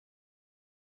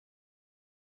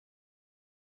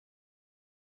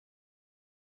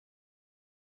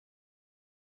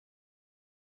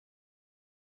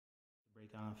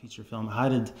break on feature film.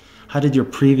 How did your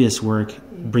previous work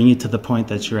bring you to the point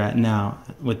that you're at now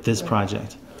with this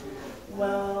project?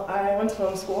 Well, I went to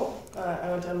film school.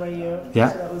 I went to NYU.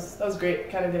 Yeah. So that was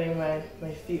great, kind of getting my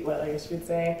feet wet, I guess you could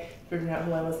say, figuring out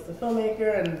who I was as a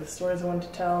filmmaker and the stories I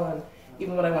wanted to tell and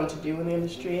even what I wanted to do in the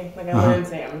industry. Like I went in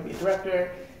saying I'm going to be a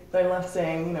director, but I left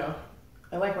saying, you know,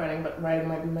 I like writing, but writing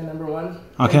might be my number one.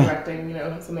 Okay. And directing, you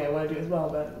know, something I want to do as well,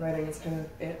 but writing is kind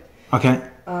of it. Okay.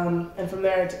 And from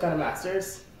there I got a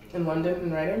master's in London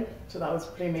in writing, so that was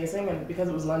pretty amazing. And because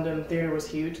it was London, theater was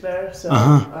huge there, so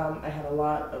I had a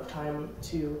lot of time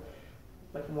to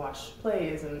like watch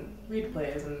plays and read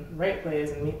plays and write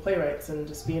plays and meet playwrights and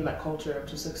just be in that culture of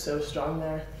just like so strong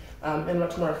there, and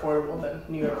much more affordable than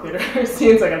New York theater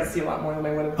scenes. I got to see a lot more than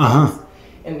I would have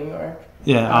in New York.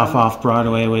 Yeah, off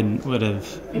Broadway would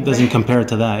have doesn't compare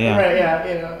to that. Yeah. Right.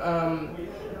 Yeah. You know.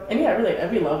 And yeah, really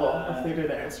every level of theater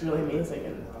there is really amazing.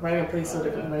 And writing a play is so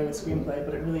different than writing a screenplay,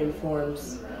 but it really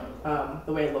informs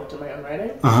the way I looked at my own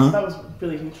writing. So that was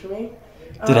really huge for me.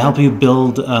 Did it help you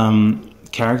build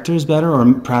characters better,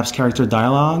 or perhaps character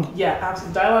dialogue? Yeah,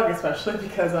 absolutely. Dialogue especially,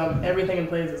 because everything in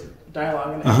plays is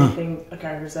dialogue, and everything a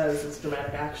character says is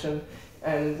dramatic action.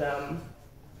 And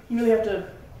you really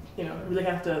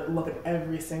have to, look at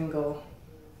every single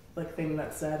like thing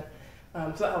that's said.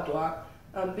 So that helped a lot.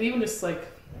 But even just like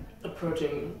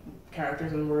approaching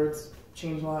characters and words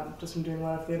changed a lot just from doing a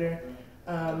lot of theater.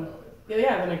 Then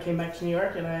I came back to New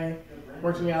York and I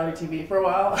worked in reality TV for a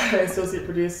while. I associate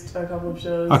produced a couple of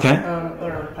shows, or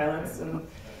like pilots and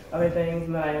other things,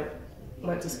 and then I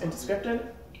went into scripted,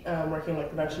 working like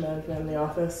production management in the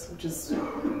office, which is,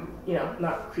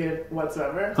 not creative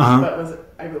whatsoever, but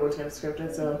I really wanted to get into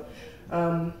scripted,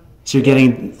 so. So you're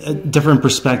getting a different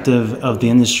perspective of the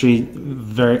industry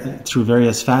through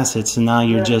various facets, and now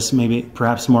you're just maybe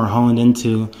perhaps more honed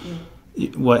into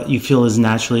what you feel is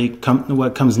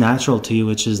what comes natural to you,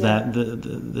 which is that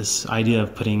this idea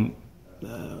of putting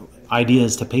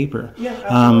ideas to paper.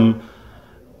 Yeah,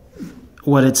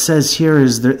 what it says here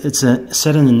is it's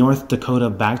set in the North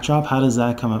Dakota backdrop. How does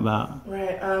that come about?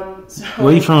 Right. So where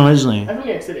are you from originally? I'm from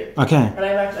New York City. Okay. And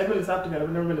I've been in South Dakota.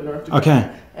 I've never been to North Dakota.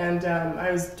 Okay. And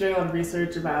I was doing a lot of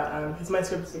research about, because my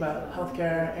script is about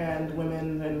healthcare and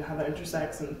women and how that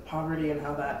intersects and poverty and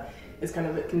how that is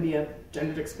it can be a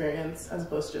gendered experience as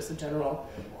opposed to just a general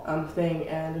thing.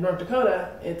 And in North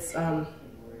Dakota, it's,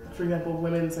 for example,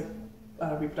 women's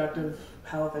reproductive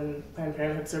health and Planned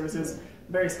Parenthood services,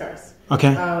 very scarce.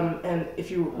 Okay. And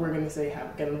if you were going to say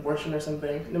get an abortion or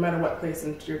something, no matter what place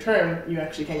into your term, you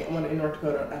actually can't get one in North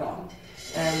Dakota at all.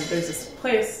 And there's this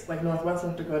place, like Northwest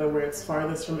North Dakota, where it's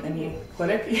farthest from any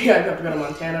clinic. You have to go to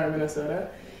Montana or Minnesota.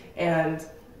 And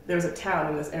there's a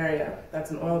town in this area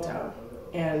that's an oil town.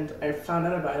 And I found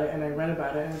out about it and I read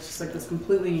about it, and it's just like this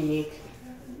completely unique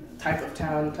type of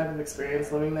town, type of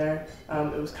experience living there.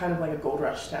 It was kind of like a gold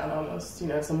rush town almost,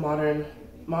 it's a modern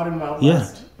Wild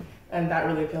West. And that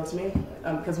really appealed to me,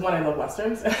 because one, I love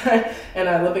Westerns,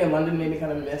 and living in London made me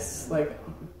kind of miss like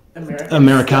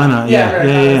Americana.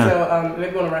 Yeah. So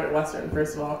maybe want to write a Western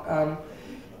first of all,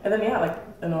 and then like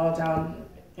an oil town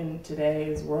in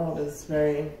today's world is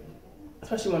very,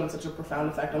 especially when it's such a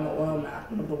profound effect on the oil map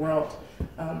of the world,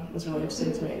 was really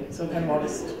interesting to me. So kind of all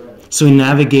just. So we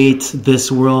navigate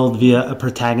this world via a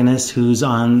protagonist who's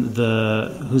on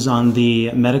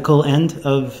the medical end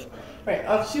of.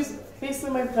 Right. She's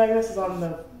basically, my protagonist is on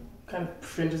the kind of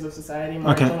fringes of society,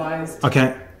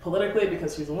 marginalized politically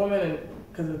because she's a woman and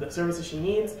because of the services she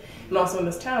needs, and also in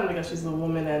this town because she's a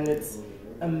woman and it's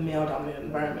a male-dominated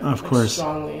environment. Of course.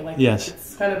 Strongly. Yes.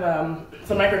 It's kind of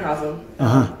it's a microcosm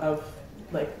of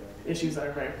like issues that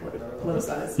are very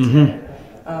politicized.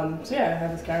 So I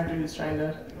have this character who's trying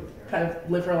to kind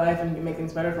of live her life and make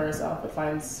things better for herself, but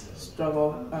finds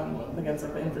struggle against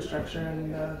the infrastructure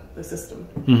and the system,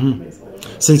 basically.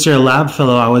 Since you're a lab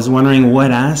fellow, I was wondering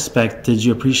what aspect did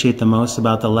you appreciate the most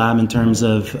about the lab in terms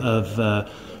of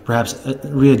perhaps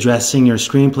readdressing your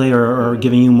screenplay or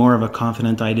giving you more of a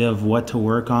confident idea of what to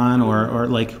work on, or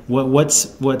like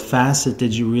what facet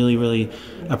did you really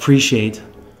appreciate?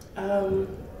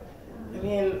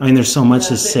 I mean, there's so much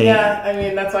to say. Yeah, I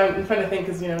mean, that's why I'm trying to think,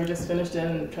 because, we just finished it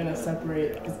and trying to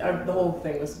separate, because the whole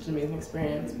thing was such an amazing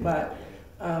experience. But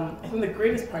I think the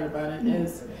greatest part about it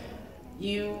is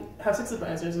you have 6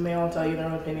 advisors, and they all tell you their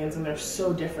own opinions, and they're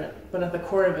so different. But at the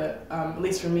core of it, at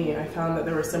least for me, I found that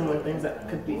there were similar things that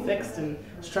could be fixed, and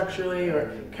structurally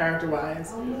or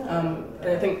character-wise. And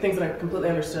I think things that I completely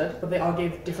understood, but they all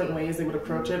gave different ways they would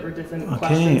approach it, or different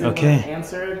questions they would have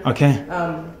answered.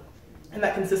 And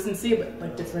that consistency, but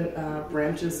like different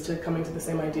branches to coming to the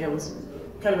same idea was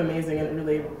kind of amazing, and it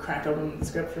really cracked open the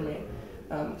script for me.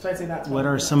 So I'd say that's what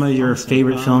are some of your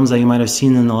favorite films that you might have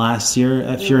seen in the last year?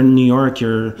 If you're in New York,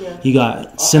 you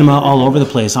got cinema all over the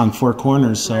place on four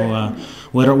corners. So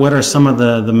what are some of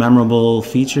the memorable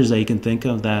features that you can think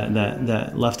of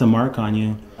that left a mark on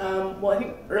you? Well, I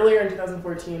think earlier in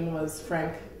 2014 was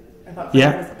Frank. I thought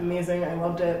Frank was amazing. I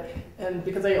loved it. And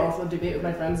because I also debate with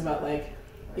my friends about the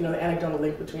anecdotal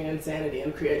link between insanity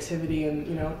and creativity and,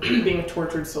 being a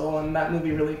tortured soul, and that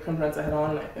movie really confronts it head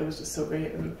on, and it was just so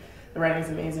great, and the writing's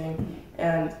amazing.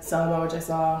 And Selma, which I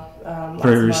saw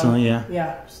very recently,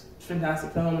 yeah, just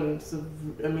fantastic film, and it's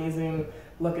an amazing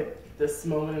look at this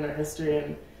moment in our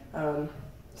history, and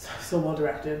so well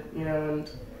directed, and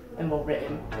well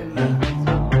written.